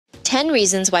10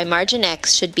 reasons why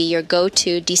MarginX should be your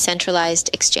go-to decentralized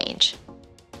exchange.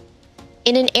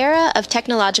 In an era of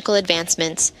technological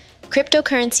advancements,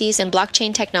 cryptocurrencies and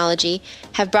blockchain technology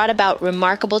have brought about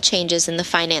remarkable changes in the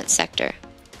finance sector.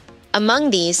 Among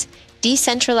these,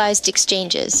 decentralized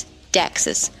exchanges,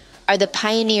 DEXs, are the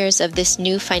pioneers of this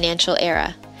new financial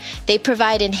era. They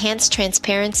provide enhanced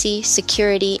transparency,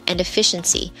 security, and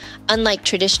efficiency, unlike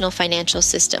traditional financial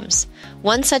systems.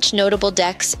 One such notable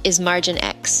DEX is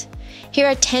MarginX. Here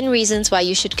are 10 reasons why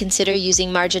you should consider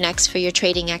using MarginX for your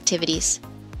trading activities.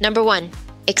 Number 1.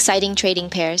 Exciting trading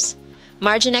pairs.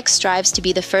 MarginX strives to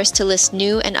be the first to list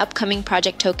new and upcoming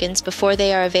project tokens before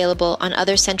they are available on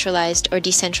other centralized or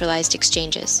decentralized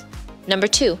exchanges. Number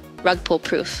 2. Rugpull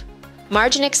Proof.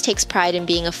 MarginX takes pride in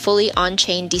being a fully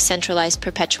on-chain decentralized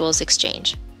perpetuals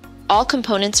exchange. All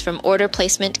components from order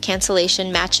placement, cancellation,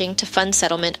 matching to fund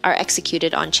settlement are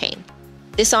executed on-chain.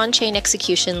 This on-chain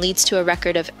execution leads to a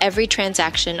record of every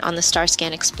transaction on the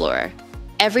StarScan Explorer.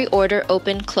 Every order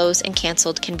opened, closed, and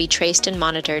canceled can be traced and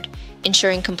monitored,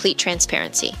 ensuring complete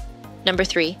transparency. Number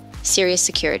 3. Serious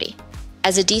security.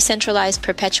 As a decentralized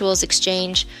perpetuals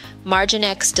exchange,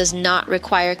 MarginX does not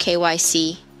require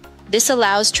KYC. This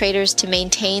allows traders to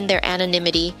maintain their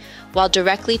anonymity while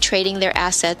directly trading their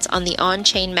assets on the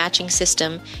on-chain matching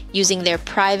system using their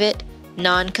private,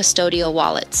 non-custodial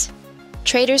wallets.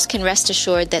 Traders can rest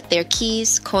assured that their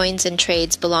keys, coins, and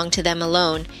trades belong to them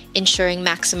alone, ensuring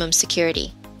maximum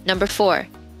security. Number 4.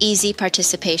 Easy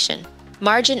participation.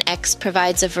 MarginX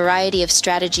provides a variety of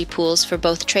strategy pools for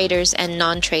both traders and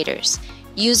non-traders.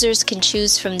 Users can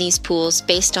choose from these pools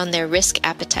based on their risk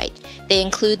appetite. They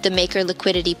include the Maker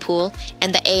Liquidity Pool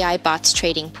and the AI Bots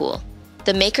Trading Pool.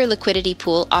 The Maker Liquidity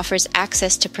Pool offers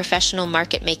access to professional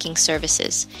market-making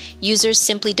services. Users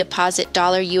simply deposit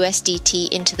 $USDT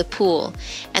into the pool,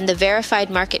 and the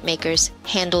verified market makers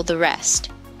handle the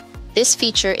rest. This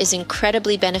feature is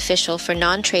incredibly beneficial for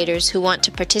non-traders who want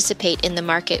to participate in the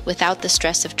market without the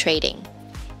stress of trading.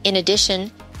 In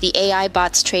addition, the AI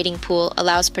Bots Trading Pool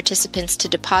allows participants to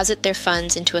deposit their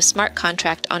funds into a smart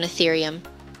contract on Ethereum.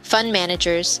 Fund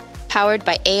managers, powered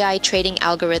by AI trading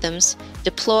algorithms,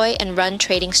 deploy and run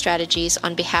trading strategies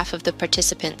on behalf of the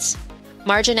participants.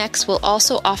 MarginX will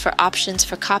also offer options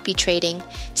for copy trading,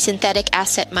 synthetic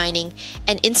asset mining,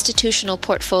 and institutional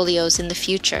portfolios in the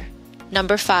future.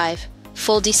 Number 5.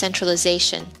 Full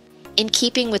decentralization. In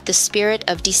keeping with the spirit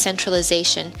of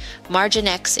decentralization,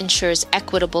 MarginX ensures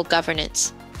equitable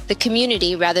governance. The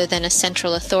community, rather than a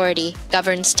central authority,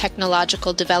 governs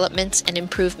technological developments and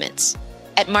improvements.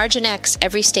 At MarginX,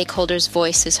 every stakeholder's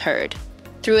voice is heard.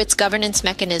 Through its governance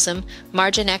mechanism,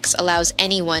 MarginX allows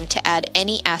anyone to add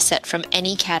any asset from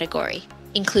any category,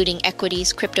 including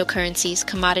equities, cryptocurrencies,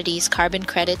 commodities, carbon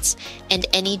credits, and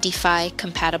any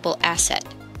DeFi-compatible asset.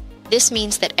 This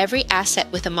means that every asset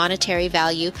with a monetary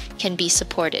value can be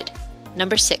supported.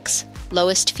 Number 6.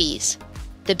 Lowest fees.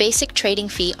 The basic trading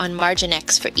fee on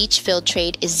MarginX for each filled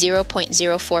trade is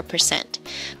 0.04%,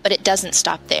 but it doesn't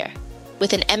stop there.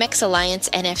 With an MX Alliance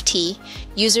NFT,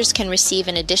 users can receive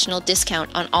an additional discount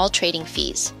on all trading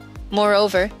fees.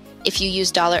 Moreover, if you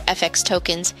use $FX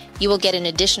tokens, you will get an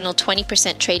additional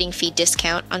 20% trading fee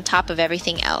discount on top of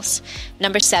everything else.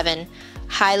 Number 7.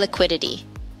 High liquidity.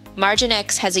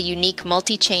 MarginX has a unique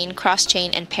multi-chain,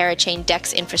 cross-chain, and parachain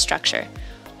DEX infrastructure.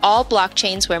 All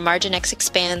blockchains where MarginX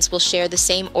expands will share the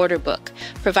same order book,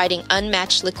 providing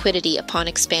unmatched liquidity upon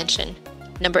expansion.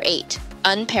 Number 8.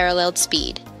 Unparalleled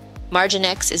speed.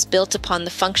 MarginX is built upon the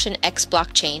Function X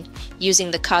blockchain using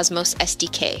the Cosmos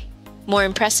SDK. More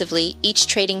impressively, each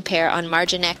trading pair on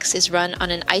MarginX is run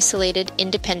on an isolated,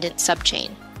 independent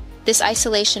subchain. This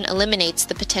isolation eliminates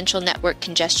the potential network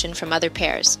congestion from other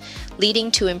pairs, leading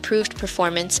to improved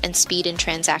performance and speed in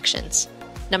transactions.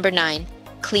 Number 9.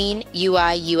 Clean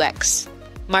UI UX.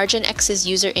 MarginX's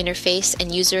user interface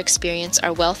and user experience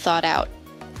are well thought out.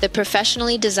 The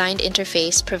professionally designed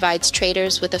interface provides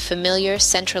traders with a familiar,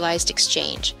 centralized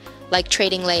exchange, like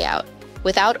trading layout,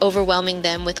 without overwhelming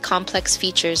them with complex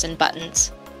features and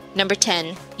buttons. Number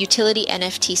 10. Utility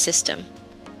NFT system.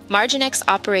 MarginX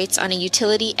operates on a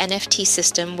utility NFT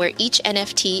system where each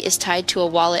NFT is tied to a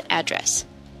wallet address.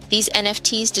 These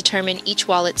NFTs determine each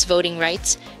wallet's voting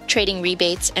rights, trading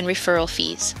rebates, and referral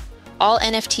fees. All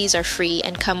NFTs are free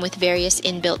and come with various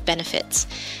inbuilt benefits.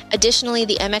 Additionally,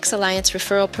 the MX Alliance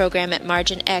referral program at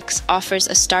MarginX offers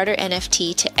a starter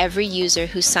NFT to every user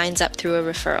who signs up through a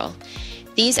referral.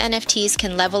 These NFTs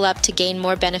can level up to gain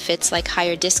more benefits like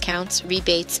higher discounts,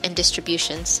 rebates, and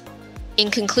distributions. In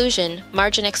conclusion,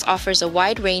 MarginX offers a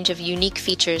wide range of unique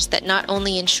features that not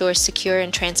only ensure secure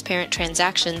and transparent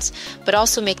transactions, but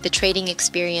also make the trading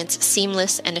experience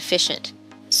seamless and efficient.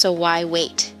 So why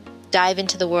wait? Dive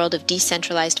into the world of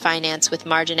decentralized finance with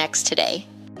MarginX today.